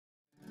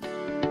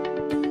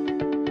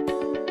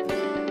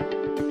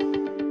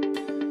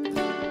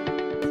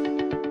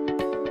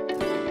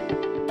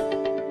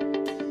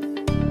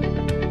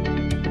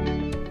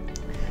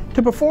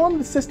To perform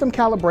the system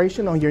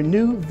calibration on your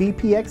new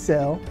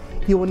VPXL,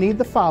 you will need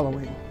the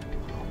following: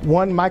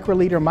 1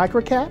 microliter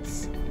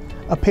microcaps,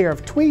 a pair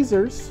of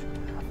tweezers,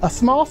 a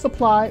small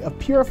supply of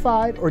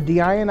purified or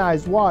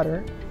deionized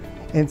water,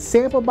 and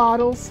sample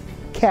bottles,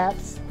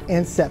 caps,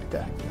 and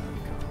septa.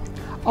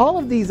 All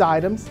of these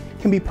items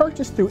can be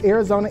purchased through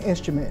Arizona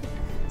Instrument.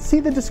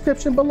 See the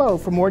description below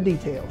for more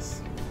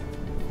details.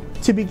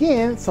 To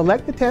begin,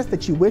 select the test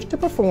that you wish to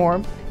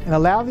perform and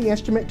allow the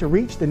instrument to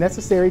reach the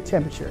necessary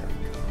temperature.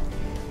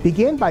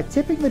 Begin by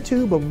tipping the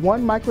tube of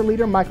 1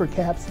 microliter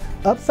microcaps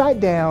upside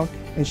down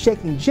and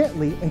shaking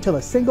gently until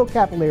a single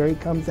capillary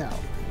comes out.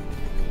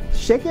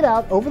 Shake it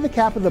out over the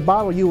cap of the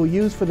bottle you will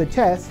use for the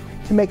test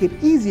to make it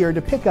easier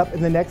to pick up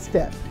in the next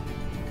step.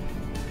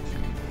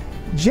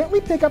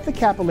 Gently pick up the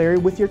capillary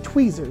with your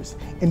tweezers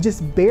and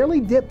just barely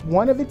dip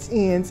one of its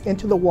ends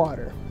into the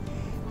water.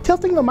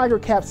 Tilting the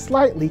microcap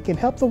slightly can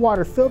help the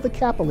water fill the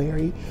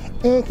capillary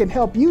and can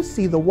help you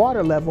see the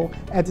water level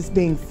as it's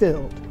being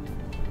filled.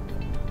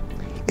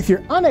 If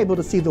you're unable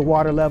to see the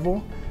water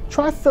level,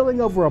 try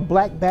filling over a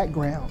black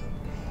background.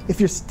 If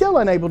you're still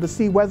unable to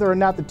see whether or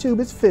not the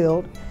tube is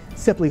filled,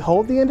 simply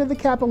hold the end of the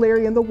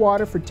capillary in the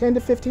water for 10 to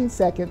 15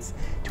 seconds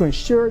to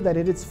ensure that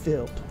it is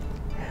filled.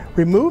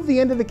 Remove the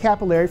end of the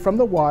capillary from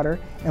the water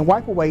and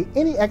wipe away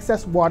any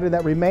excess water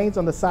that remains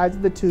on the sides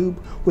of the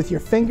tube with your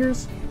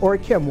fingers or a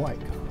chem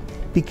wipe.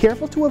 Be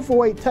careful to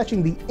avoid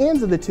touching the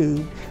ends of the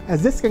tube,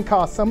 as this can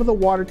cause some of the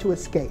water to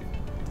escape.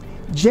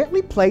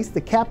 Gently place the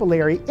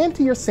capillary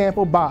into your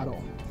sample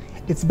bottle.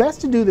 It's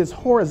best to do this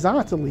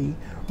horizontally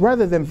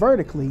rather than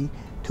vertically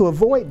to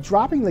avoid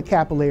dropping the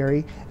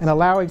capillary and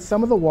allowing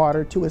some of the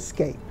water to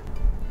escape.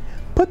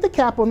 Put the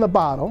cap on the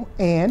bottle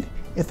and,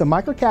 if the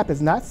microcap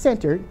is not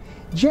centered,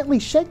 gently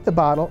shake the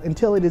bottle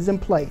until it is in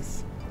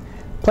place.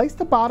 Place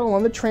the bottle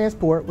on the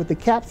transport with the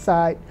cap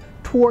side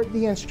toward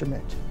the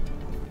instrument.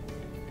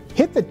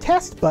 Hit the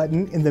test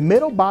button in the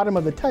middle bottom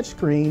of the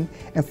touchscreen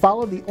and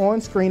follow the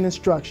on-screen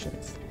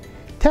instructions.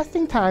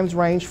 Testing times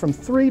range from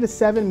 3 to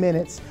 7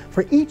 minutes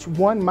for each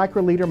 1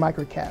 microliter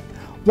microcap.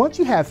 Once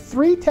you have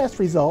 3 test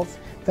results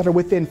that are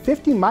within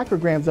 50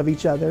 micrograms of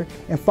each other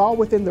and fall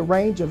within the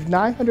range of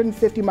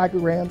 950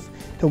 micrograms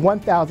to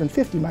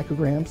 1050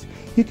 micrograms,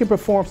 you can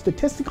perform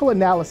statistical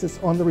analysis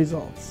on the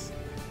results.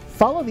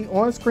 Follow the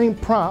on-screen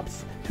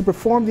prompts to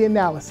perform the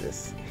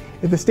analysis.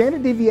 If the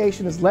standard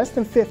deviation is less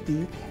than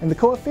 50 and the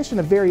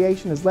coefficient of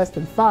variation is less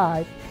than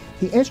 5,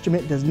 the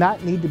instrument does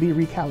not need to be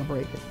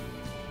recalibrated.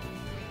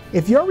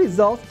 If your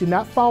results do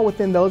not fall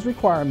within those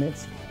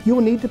requirements, you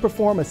will need to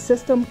perform a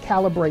system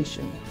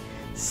calibration.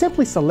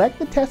 Simply select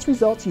the test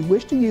results you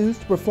wish to use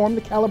to perform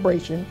the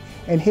calibration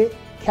and hit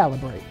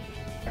Calibrate.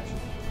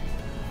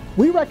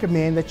 We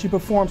recommend that you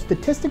perform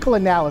statistical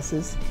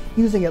analysis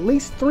using at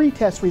least 3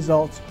 test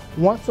results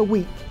once a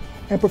week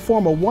and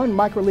perform a 1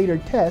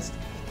 microliter test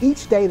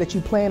each day that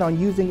you plan on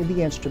using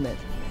the instrument.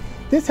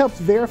 This helps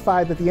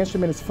verify that the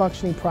instrument is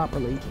functioning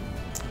properly.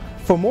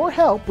 For more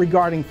help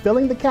regarding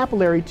filling the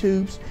capillary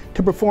tubes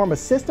to perform a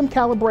system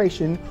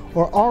calibration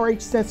or RH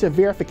sensor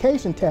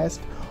verification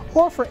test,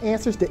 or for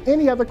answers to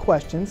any other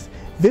questions,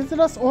 visit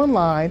us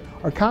online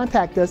or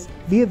contact us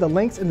via the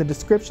links in the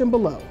description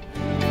below.